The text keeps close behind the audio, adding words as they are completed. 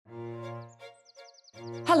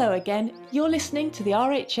Hello again, you're listening to the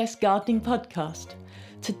RHS Gardening Podcast.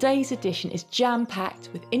 Today's edition is jam-packed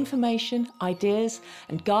with information, ideas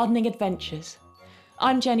and gardening adventures.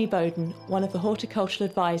 I'm Jenny Bowden, one of the horticultural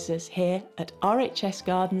advisors here at RHS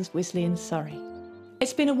Gardens, Wisley in Surrey.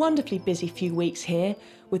 It's been a wonderfully busy few weeks here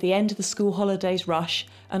with the end of the school holidays rush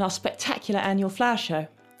and our spectacular annual flower show.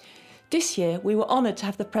 This year we were honoured to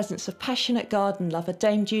have the presence of passionate garden lover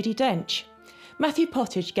Dame Judi Dench. Matthew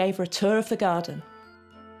Pottage gave her a tour of the garden.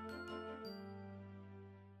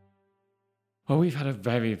 Well, we've had a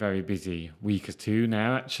very, very busy week or two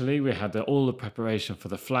now, actually. We had all the preparation for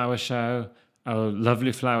the flower show. Our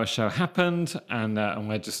lovely flower show happened, and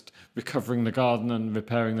we're just recovering the garden and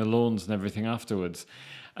repairing the lawns and everything afterwards.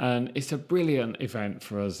 And it's a brilliant event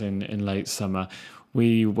for us in late summer.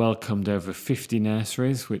 We welcomed over 50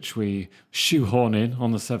 nurseries, which we shoehorn in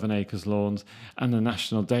on the 7 acres lawns, and the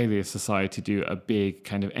National Dahlia Society do a big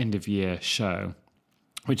kind of end-of-year show,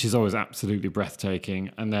 which is always absolutely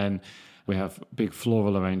breathtaking. And then we have big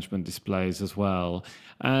floral arrangement displays as well.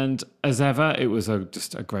 And as ever, it was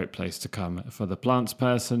just a great place to come for the plants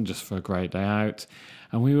person, just for a great day out.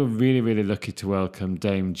 And we were really, really lucky to welcome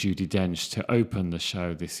Dame Judi Dench to open the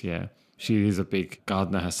show this year. She is a big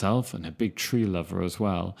gardener herself and a big tree lover as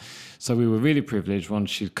well. So we were really privileged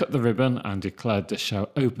once she cut the ribbon and declared the show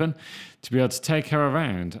open to be able to take her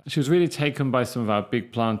around. She was really taken by some of our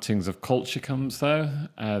big plantings of colchicums though,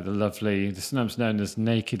 the sometimes known as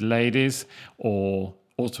naked ladies or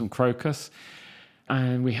autumn crocus.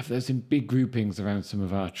 And we have those in big groupings around some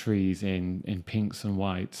of our trees in pinks and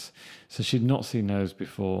whites. So she'd not seen those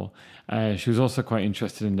before. She was also quite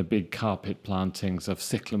interested in the big carpet plantings of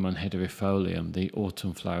Cyclamen hederifolium, the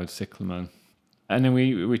autumn-flowered cyclamen. And then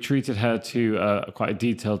we treated her to quite a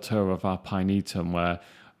detailed tour of our pinetum, where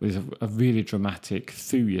there's a really dramatic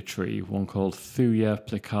thuya tree, one called Thuya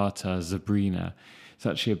plicata zebrina. It's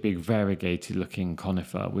actually a big variegated-looking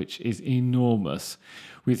conifer, which is enormous.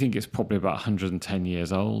 We think it's probably about 110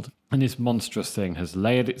 years old. And this monstrous thing has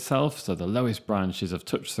layered itself, so the lowest branches have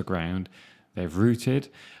touched the ground, they've rooted,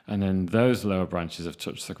 and then those lower branches have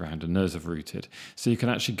touched the ground and those have rooted. So you can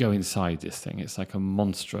actually go inside this thing. It's like a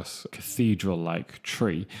monstrous cathedral-like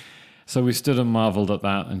tree. So we stood and marvelled at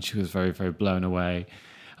that, and she was very, very blown away.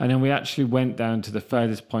 And then we actually went down to the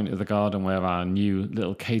furthest point of the garden where our new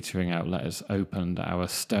little catering outlet has opened, our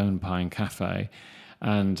Stone Pine Cafe.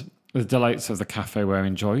 And the delights of the cafe were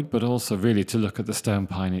enjoyed, but also really to look at the stone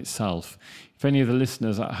pine itself. If any of the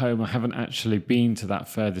listeners at home haven't actually been to that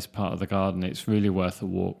furthest part of the garden, it's really worth a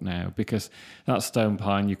walk now, because that stone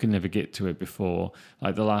pine, you can never get to it before.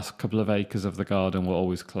 Like the last couple of acres of the garden were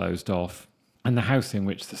always closed off. And the house in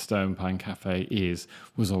which the Stone Pine Cafe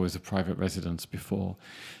was always a private residence before.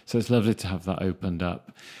 So it's lovely to have that opened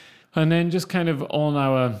up. And then just kind of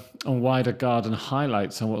on wider garden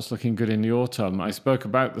highlights on what's looking good in the autumn, I spoke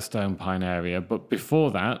about the Stone Pine area, but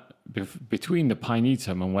before that, between the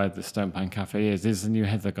Pinetum and where the Stone Pine Cafe is the new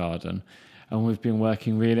heather garden. And we've been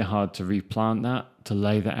working really hard to replant that, to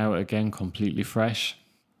lay that out again completely fresh.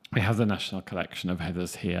 We have the National Collection of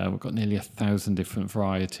heathers here. We've got nearly 1,000 different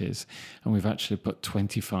varieties, and we've actually put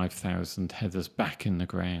 25,000 heathers back in the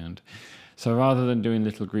ground. So rather than doing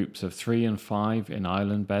little groups of 3 and 5 in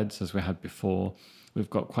island beds as we had before, we've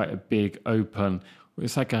got quite a big open,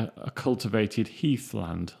 it's like a cultivated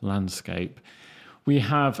heathland landscape. We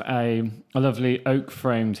have a lovely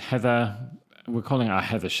oak-framed heather. We're calling it our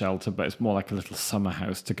heather shelter, but it's more like a little summer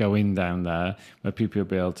house to go in down there where people will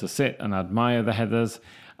be able to sit and admire the heathers.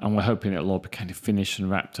 And we're hoping it'll all be kind of finished and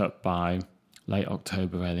wrapped up by late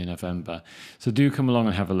October, early November. So do come along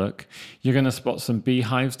and have a look. You're going to spot some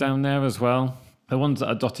beehives down there as well. The ones that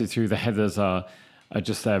are dotted through the heathers are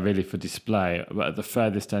just there really for display. But at the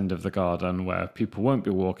furthest end of the garden, where people won't be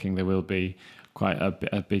walking, there will be quite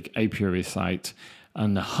a big apiary site.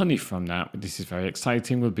 And the honey from that, this is very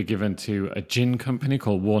exciting, will be given to a gin company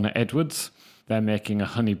called Warner Edwards. They're making a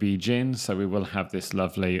honeybee gin, so we will have this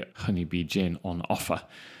lovely honeybee gin on offer,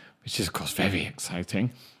 which is, of course, very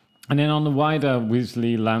exciting. And then on the wider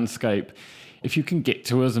Wisley landscape, if you can get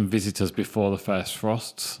to us and visit us before the first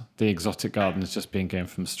frosts, the exotic garden has just been going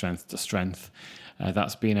from strength to strength.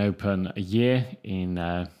 That's been open a year in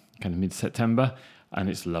kind of mid-September, and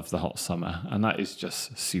it's loved the hot summer, and that is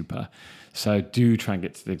just super. So do try and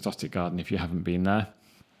get to the exotic garden if you haven't been there.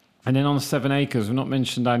 And then on 7 acres, we've not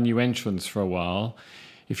mentioned our new entrance for a while.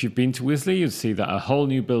 If you've been to Wisley, you'll see that a whole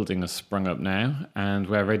new building has sprung up now, and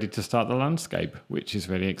we're ready to start the landscape, which is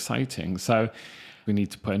really exciting. So we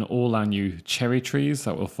need to put in all our new cherry trees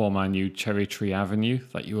that will form our new cherry tree avenue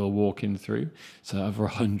that you will walk in through. So over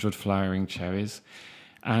 100 flowering cherries.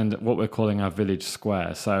 and what we're calling our village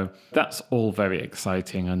square. So that's all very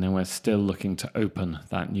exciting. And then we're still looking to open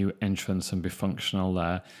that new entrance and be functional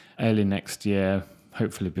there early next year,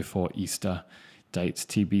 hopefully before Easter. Dates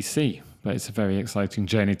TBC. But it's a very exciting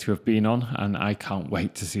journey to have been on, and I can't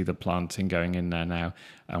wait to see the planting going in there now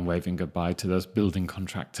and waving goodbye to those building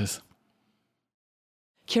contractors.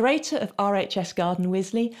 Curator of RHS Garden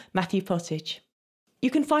Wisley, Matthew Pottage.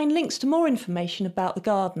 You can find links to more information about the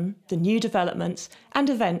garden, the new developments and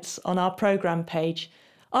events on our programme page,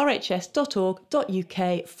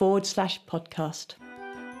 rhs.org.uk/podcast.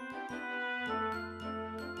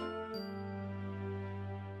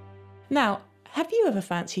 Now, have you ever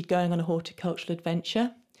fancied going on a horticultural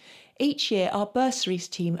adventure? Each year, our bursaries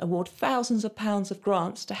team award thousands of pounds of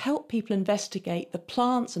grants to help people investigate the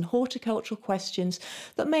plants and horticultural questions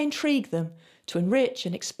that may intrigue them, to enrich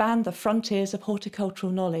and expand the frontiers of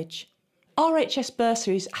horticultural knowledge. RHS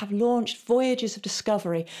bursaries have launched voyages of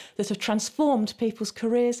discovery that have transformed people's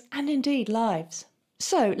careers and indeed lives.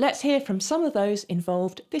 So let's hear from some of those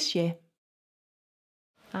involved this year.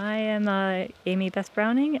 I am Amy Beth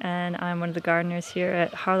Browning, and I'm one of the gardeners here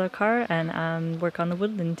at Harlow and work on the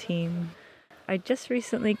woodland team. I just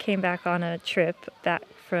recently came back on a trip back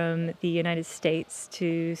from the United States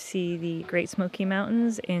to see the Great Smoky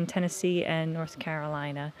Mountains in Tennessee and North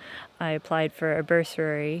Carolina. I applied for a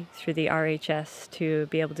bursary through the RHS to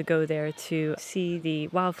be able to go there to see the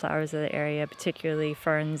wildflowers of the area, particularly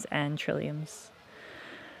ferns and trilliums.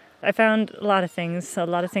 I found a lot of things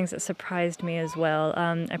that surprised me as well.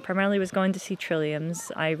 I primarily was going to see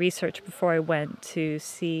trilliums. I researched before I went to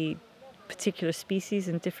see particular species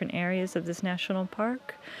in different areas of this national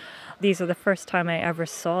park. These are the first time I ever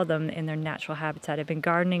saw them in their natural habitat. I've been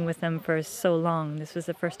gardening with them for so long. This was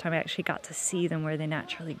the first time I actually got to see them where they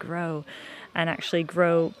naturally grow, and actually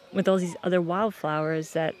grow with all these other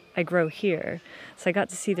wildflowers that I grow here. So I got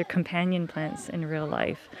to see their companion plants in real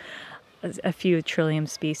life. A few trillium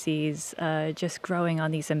species just growing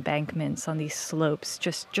on these embankments, on these slopes,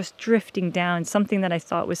 just drifting down, something that I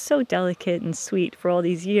thought was so delicate and sweet for all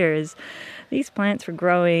these years. These plants were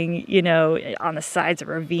growing, on the sides of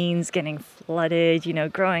ravines, getting flooded,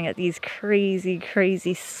 growing at these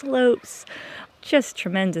crazy slopes. Just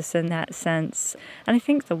tremendous in that sense. And I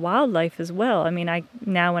think the wildlife as well. I mean,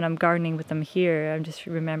 now when I'm gardening with them here, I'm just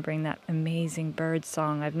remembering that amazing bird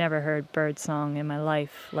song. I've never heard bird song in my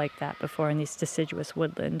life like that before in this deciduous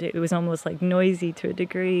woodland. It was almost like noisy to a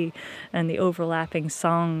degree, and the overlapping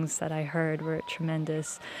songs that I heard were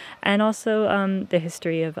tremendous. And also the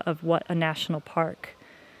history of what a national park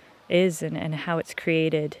is and how it's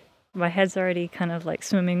created. My head's already kind of like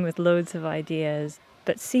swimming with loads of ideas.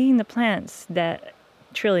 But seeing the plants, that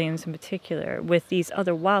trilliums in particular, with these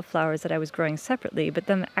other wildflowers that I was growing separately, but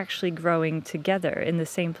them actually growing together in the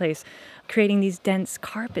same place, creating these dense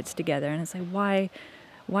carpets together. And it's like,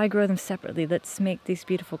 why grow them separately? Let's make these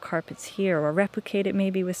beautiful carpets here, or replicate it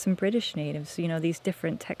maybe with some British natives, these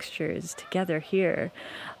different textures together here,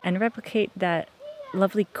 and replicate that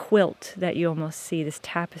lovely quilt that you almost see, this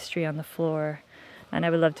tapestry on the floor. And I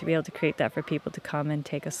would love to be able to create that for people to come and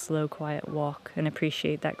take a slow, quiet walk and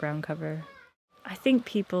appreciate that ground cover. I think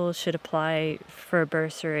people should apply for a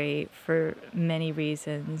bursary for many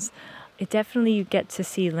reasons. You get to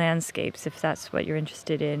see landscapes, if that's what you're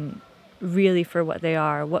interested in, really for what they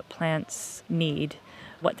are, what plants need,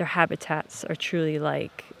 what their habitats are truly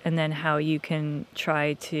like, and then how you can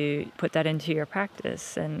try to put that into your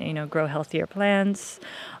practice and, grow healthier plants.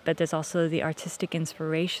 But there's also the artistic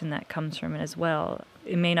inspiration that comes from it as well.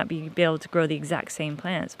 It may not be able to grow the exact same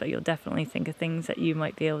plants, but you'll definitely think of things that you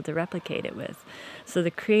might be able to replicate it with. So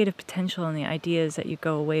the creative potential and the ideas that you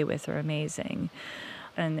go away with are amazing.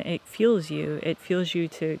 And it fuels you. It fuels you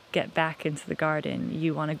to get back into the garden.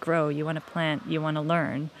 You want to grow, you want to plant, you want to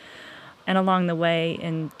learn. And along the way,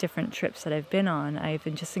 in different trips that I've been on, I've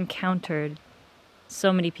just encountered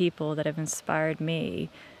so many people that have inspired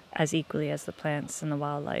me as equally as the plants and the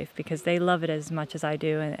wildlife, because they love it as much as I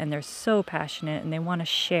do, and they're so passionate and they want to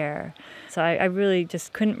share. So I really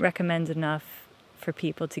just couldn't recommend enough for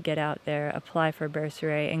people to get out there, apply for a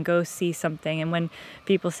bursary, and go see something. And when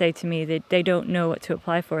people say to me that they don't know what to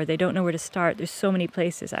apply for, they don't know where to start, there's so many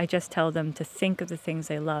places, I just tell them to think of the things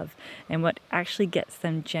they love and what actually gets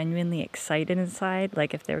them genuinely excited inside.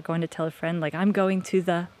 Like if they're going to tell a friend, like, I'm going to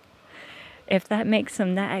the... If that makes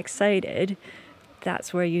them that excited,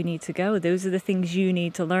 that's where you need to go. Those are the things you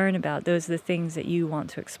need to learn about. Those are the things that you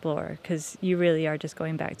want to explore, because you really are just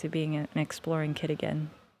going back to being an exploring kid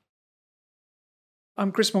again.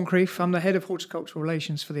 I'm Chris Moncrief. I'm the Head of Horticultural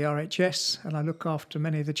Relations for the RHS, and I look after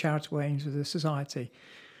many of the charitable aims of the Society.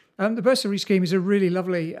 The bursary scheme is a really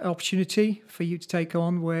lovely opportunity for you to take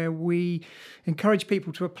on, where we encourage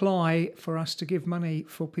people to apply for us to give money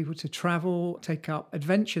for people to travel, take up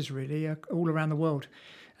adventures really all around the world.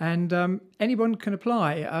 And anyone can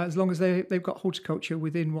apply as long as they've got horticulture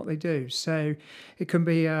within what they do. So it can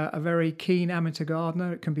be a very keen amateur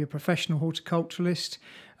gardener, it can be a professional horticulturalist,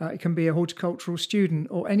 it can be a horticultural student,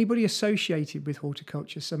 or anybody associated with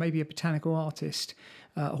horticulture. So maybe a botanical artist,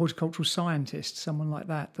 a horticultural scientist, someone like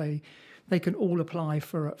that. They can all apply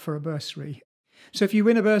for a bursary. So if you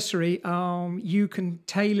win a bursary, you can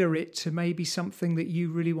tailor it to maybe something that you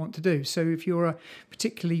really want to do. So if you're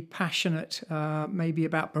particularly passionate maybe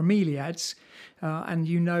about bromeliads, and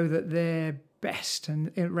you know that they're best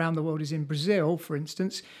and around the world is in Brazil, for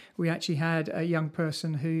instance, we actually had a young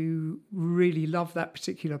person who really loved that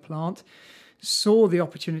particular plant, saw the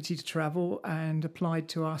opportunity to travel and applied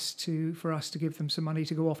to us for us to give them some money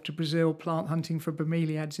to go off to Brazil plant hunting for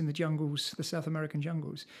bromeliads in the jungles, the South American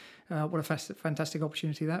jungles. What a fantastic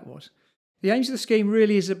opportunity that was. The aims of the scheme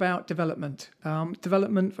really is about development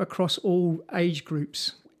across all age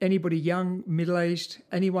groups. Anybody young, middle-aged,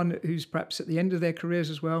 anyone who's perhaps at the end of their careers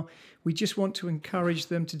as well. We just want to encourage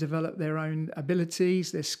them to develop their own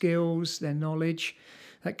abilities, their skills, their knowledge,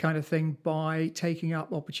 that kind of thing, by taking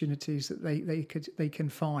up opportunities that they can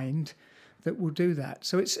find that will do that.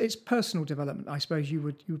 So it's personal development, I suppose you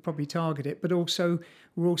would probably target it, but also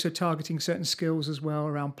we're also targeting certain skills as well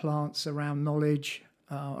around plants, around knowledge,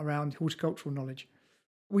 around horticultural knowledge.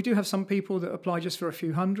 We do have some people that apply just for a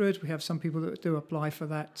few hundred. We have some people that do apply for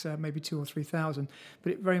that, maybe 2,000 or 3,000.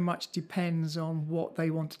 But it very much depends on what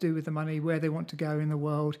they want to do with the money, where they want to go in the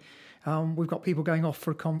world. We've got people going off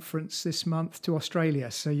for a conference this month to Australia.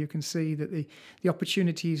 So you can see that the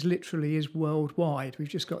opportunities literally is worldwide. We've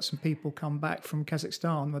just got some people come back from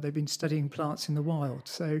Kazakhstan where they've been studying plants in the wild.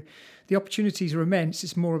 So the opportunities are immense.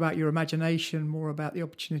 It's more about your imagination, more about the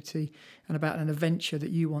opportunity and about an adventure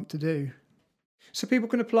that you want to do. So people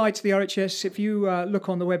can apply to the RHS. If you look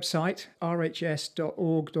on the website,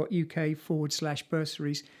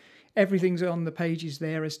 rhs.org.uk/bursaries, everything's on the pages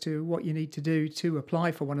there as to what you need to do to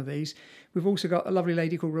apply for one of these. We've also got a lovely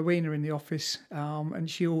lady called Rowena in the office, and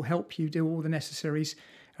she'll help you do all the necessaries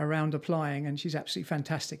around applying, and she's absolutely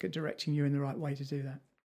fantastic at directing you in the right way to do that.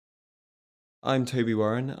 I'm Toby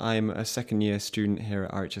Warren. I'm a second-year student here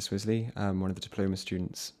at RHS Wisley, one of the diploma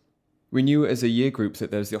students. We knew as a year group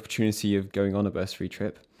that there was the opportunity of going on a bursary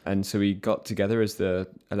trip, and so we got together as the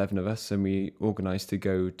 11 of us and we organised to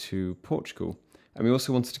go to Portugal. And we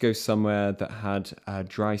also wanted to go somewhere that had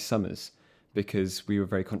dry summers, because we were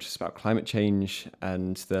very conscious about climate change,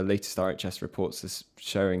 and the latest RHS reports is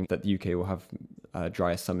showing that the UK will have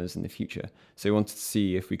drier summers in the future. So we wanted to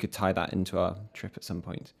see if we could tie that into our trip at some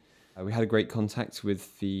point. We had a great contact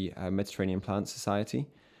with the Mediterranean Plant Society.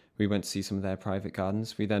 We went to see some of their private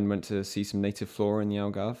gardens. We then went to see some native flora in the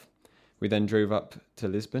Algarve. We then drove up to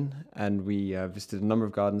Lisbon, and we visited a number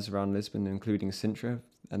of gardens around Lisbon, including Sintra.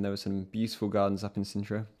 And there were some beautiful gardens up in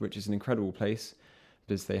Sintra, which is an incredible place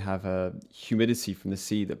because they have a humidity from the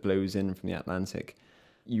sea that blows in from the Atlantic.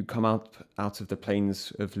 You come out of the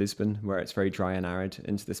plains of Lisbon, where it's very dry and arid,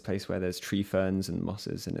 into this place where there's tree ferns and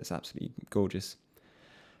mosses, and it's absolutely gorgeous.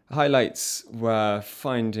 Highlights were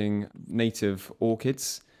finding native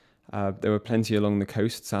orchids. There were plenty along the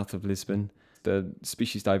coast south of Lisbon. The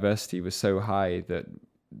species diversity was so high that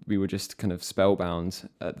we were just kind of spellbound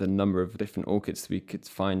at the number of different orchids that we could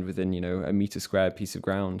find within, a metre square piece of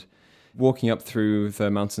ground. Walking up through the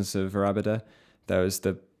mountains of Arabida, there was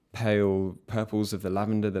the pale purples of the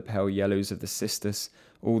lavender, the pale yellows of the cistus,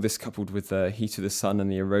 all this coupled with the heat of the sun and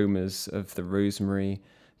the aromas of the rosemary,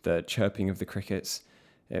 the chirping of the crickets.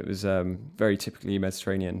 It was very typically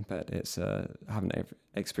Mediterranean, but I haven't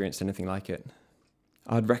experienced anything like it.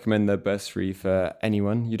 I'd recommend the bursary for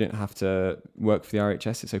anyone. You don't have to work for the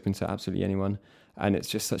RHS. It's open to absolutely anyone. And it's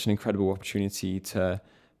just such an incredible opportunity to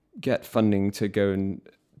get funding to go and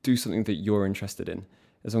do something that you're interested in.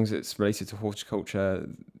 As long as it's related to horticulture,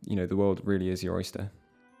 the world really is your oyster.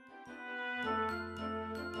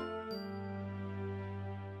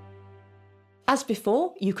 As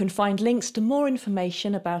before, you can find links to more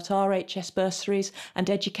information about RHS bursaries and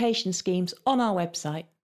education schemes on our website.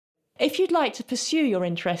 If you'd like to pursue your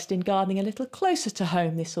interest in gardening a little closer to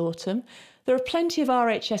home this autumn, there are plenty of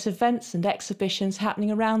RHS events and exhibitions happening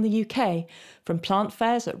around the UK, from plant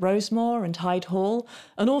fairs at Rosemore and Hyde Hall,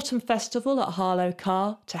 an autumn festival at Harlow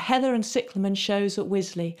Carr, to heather and cyclamen shows at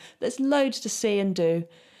Wisley. There's loads to see and do.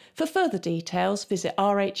 For further details, visit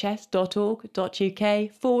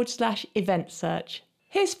rhs.org.uk/event search.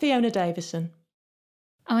 Here's Fiona Davison.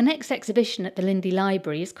 Our next exhibition at the Lindy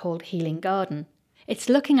Library is called Healing Garden. It's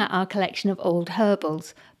looking at our collection of old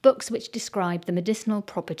herbals, books which describe the medicinal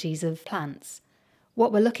properties of plants.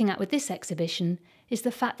 What we're looking at with this exhibition is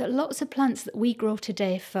the fact that lots of plants that we grow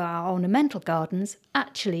today for our ornamental gardens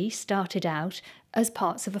actually started out as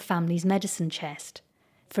parts of a family's medicine chest.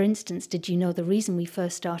 For instance, did you know the reason we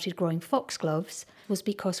first started growing foxgloves was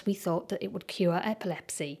because we thought that it would cure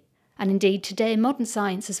epilepsy? And indeed, today modern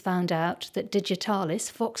science has found out that digitalis,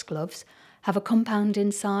 foxgloves, have a compound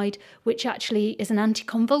inside which actually is an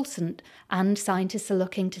anticonvulsant, and scientists are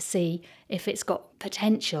looking to see if it's got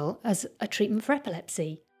potential as a treatment for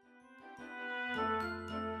epilepsy.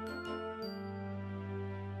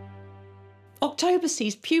 October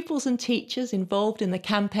sees pupils and teachers involved in the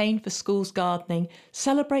campaign for schools gardening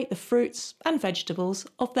celebrate the fruits and vegetables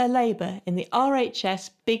of their labour in the RHS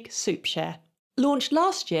Big Soup Share. Launched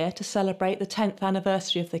last year to celebrate the 10th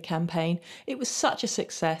anniversary of the campaign, it was such a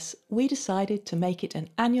success we decided to make it an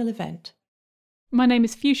annual event. My name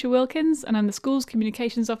is Fuchsia Wilkins and I'm the Schools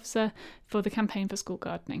Communications Officer for the Campaign for School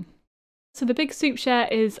Gardening. So the Big Soup Share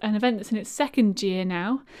is an event that's in its second year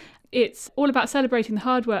now. It's all about celebrating the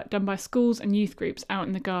hard work done by schools and youth groups out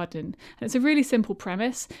in the garden. And it's a really simple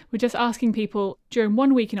premise. We're just asking people during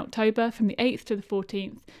 1 week in October, from the 8th to the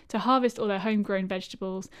 14th, to harvest all their homegrown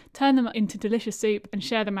vegetables, turn them into delicious soup and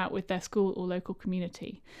share them out with their school or local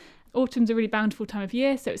community. Autumn's a really bountiful time of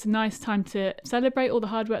year, so it's a nice time to celebrate all the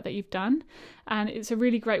hard work that you've done. And it's a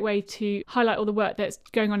really great way to highlight all the work that's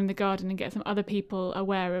going on in the garden and get some other people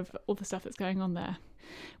aware of all the stuff that's going on there.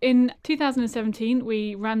 In 2017,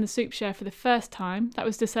 we ran the Soup Share for the first time. That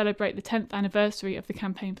was to celebrate the 10th anniversary of the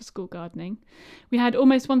Campaign for School Gardening. We had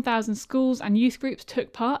almost 1,000 schools and youth groups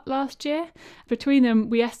took part last year. Between them,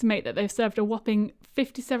 we estimate that they've served a whopping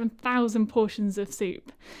 57,000 portions of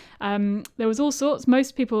soup. There was all sorts.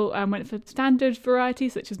 Most people went for standard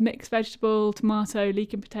varieties such as mixed vegetable, tomato,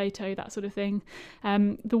 leek and potato, that sort of thing.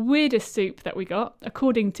 The weirdest soup that we got,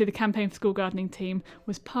 according to the Campaign for School Gardening team,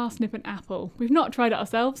 was parsnip and apple. We've not tried it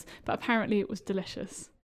ourselves, but apparently it was delicious.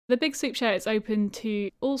 The Big Soup Share is open to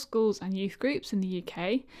all schools and youth groups in the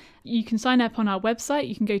UK. You can sign up on our website.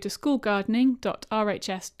 You can go to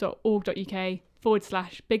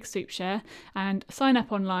schoolgardening.rhs.org.uk/Big Soup Share and sign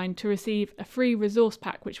up online to receive a free resource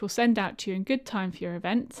pack which we'll send out to you in good time for your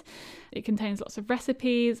event. It contains lots of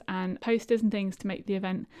recipes and posters and things to make the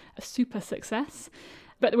event a super success.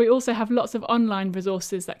 But we also have lots of online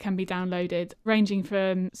resources that can be downloaded, ranging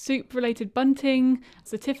from soup-related bunting,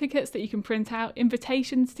 certificates that you can print out,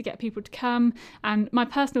 invitations to get people to come, and my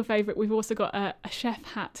personal favourite, we've also got a chef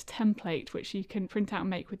hat template which you can print out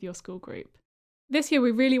and make with your school group. This year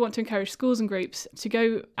we really want to encourage schools and groups to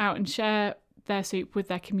go out and share their soup with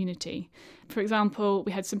their community. For example,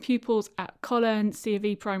 we had some pupils at Colburn C of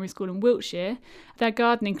E Primary School in Wiltshire. Their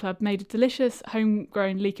gardening club made a delicious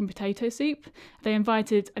homegrown leek and potato soup. They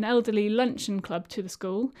invited an elderly luncheon club to the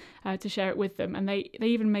school to share it with them, and they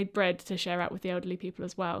even made bread to share out with the elderly people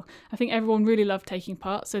as well. I think everyone really loved taking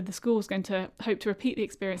part, so the school's going to hope to repeat the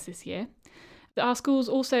experience this year. Our schools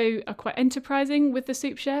also are quite enterprising with the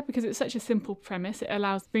Soup Share because it's such a simple premise. It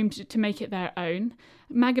allows them to make it their own.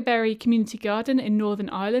 Magaberry Community Garden in Northern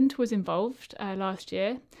Ireland was involved last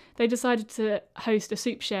year. They decided to host a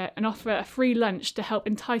Soup Share and offer a free lunch to help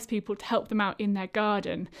entice people to help them out in their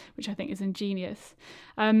garden, which I think is ingenious.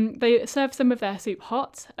 They served some of their soup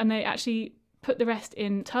hot, and they actually put the rest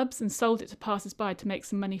in tubs and sold it to passers-by to make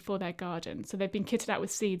some money for their garden. So they've been kitted out with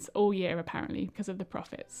seeds all year apparently because of the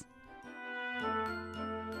profits.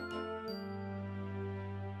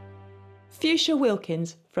 Fuchsia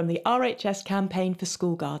Wilkins from the RHS Campaign for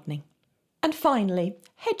School Gardening. And finally,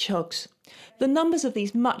 hedgehogs. The numbers of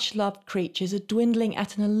these much-loved creatures are dwindling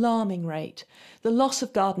at an alarming rate. The loss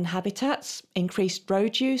of garden habitats, increased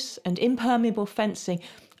road use and impermeable fencing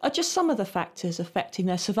are just some of the factors affecting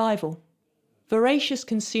their survival. Voracious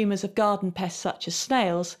consumers of garden pests such as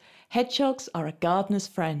snails, hedgehogs are a gardener's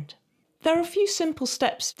friend. There are a few simple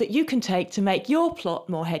steps that you can take to make your plot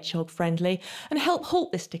more hedgehog-friendly and help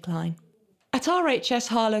halt this decline. At RHS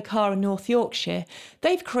Harlow Carr in North Yorkshire,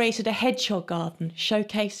 they've created a hedgehog garden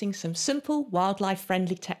showcasing some simple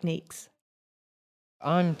wildlife-friendly techniques.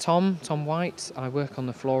 I'm Tom White. I work on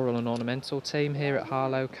the floral and ornamental team here at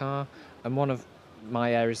Harlow Carr, and one of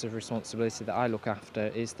my areas of responsibility that I look after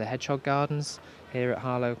is the hedgehog gardens here at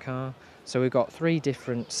Harlow Carr. So we've got 3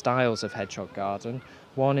 different styles of hedgehog garden.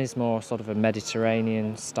 One is more sort of a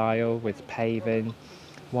Mediterranean style with paving.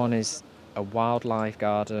 One is a wildlife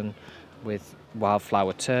garden with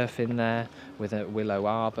wildflower turf in there, with a willow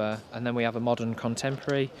arbour, and then we have a modern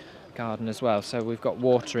contemporary garden as well. So we've got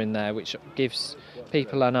water in there, which gives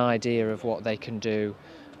people an idea of what they can do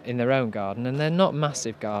in their own garden, and they're not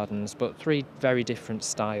massive gardens, but 3 very different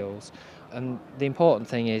styles. And the important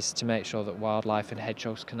thing is to make sure that wildlife and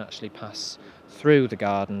hedgehogs can actually pass through the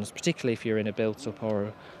gardens, particularly if you're in a built-up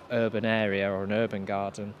or urban area or an urban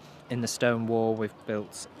garden. In the stone wall, we've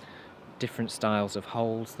built different styles of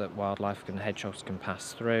holes that wildlife and hedgehogs can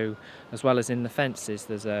pass through, as well as in the fences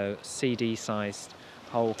there's a CD-sized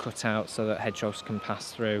hole cut out so that hedgehogs can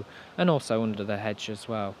pass through, and also under the hedge as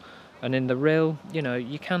well. And in the rill,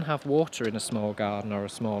 you can have water in a small garden or a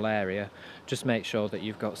small area. Just make sure that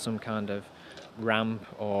you've got some kind of ramp,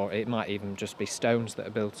 or it might even just be stones that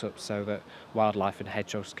are built up so that wildlife and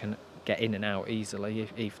hedgehogs can get in and out easily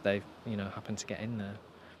if they happen to get in there.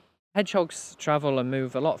 Hedgehogs travel and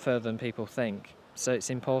move a lot further than people think, so it's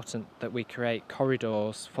important that we create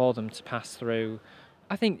corridors for them to pass through.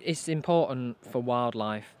 I think it's important for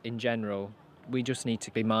wildlife in general. We just need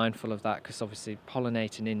to be mindful of that, because obviously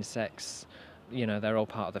pollinating insects, they're all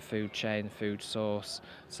part of the food chain, the food source,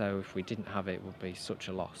 so if we didn't have it, it would be such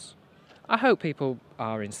a loss. I hope people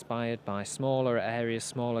are inspired by smaller areas,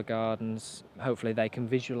 smaller gardens. Hopefully they can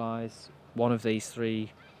visualise one of these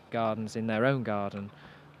 3 gardens in their own garden,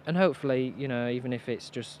 and hopefully, even if it's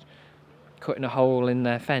just cutting a hole in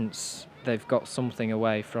their fence, they've got something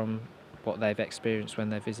away from what they've experienced when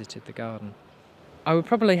they visited the garden. I would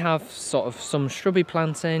probably have sort of some shrubby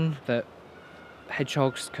planting that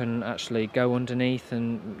hedgehogs can actually go underneath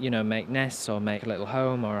and, make nests or make a little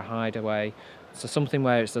home or a hideaway. So something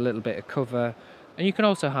where it's a little bit of cover. And you can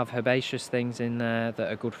also have herbaceous things in there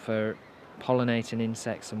that are good for pollinating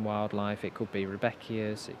insects and wildlife. It could be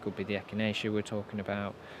Rudbeckias, it could be the Echinacea we're talking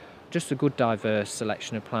about. Just a good diverse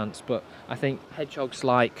selection of plants, but I think hedgehogs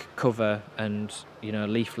like cover and,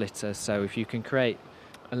 leaf litter. So if you can create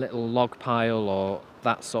a little log pile or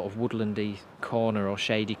that sort of woodlandy corner or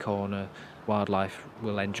shady corner, wildlife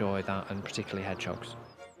will enjoy that, and particularly hedgehogs.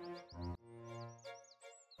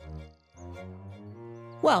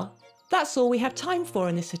 Well, that's all we have time for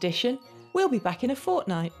in this edition. We'll be back in a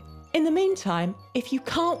fortnight. In the meantime, if you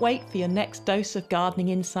can't wait for your next dose of gardening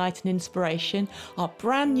insight and inspiration, our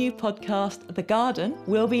brand new podcast, The Garden,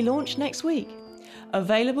 will be launched next week.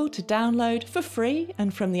 Available to download for free,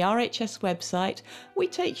 and from the RHS website, we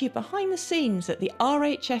take you behind the scenes at the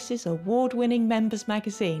RHS's award-winning members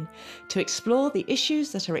magazine to explore the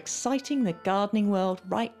issues that are exciting the gardening world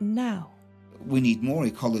right now. We need more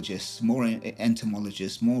ecologists, more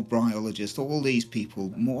entomologists, more bryologists, all these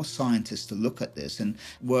people, more scientists to look at this and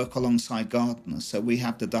work alongside gardeners, so we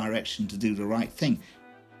have the direction to do the right thing.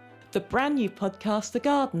 The brand new podcast, The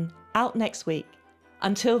Garden, out next week.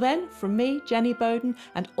 Until then, from me, Jenny Bowden,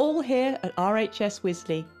 and all here at RHS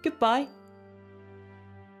Wisley, goodbye.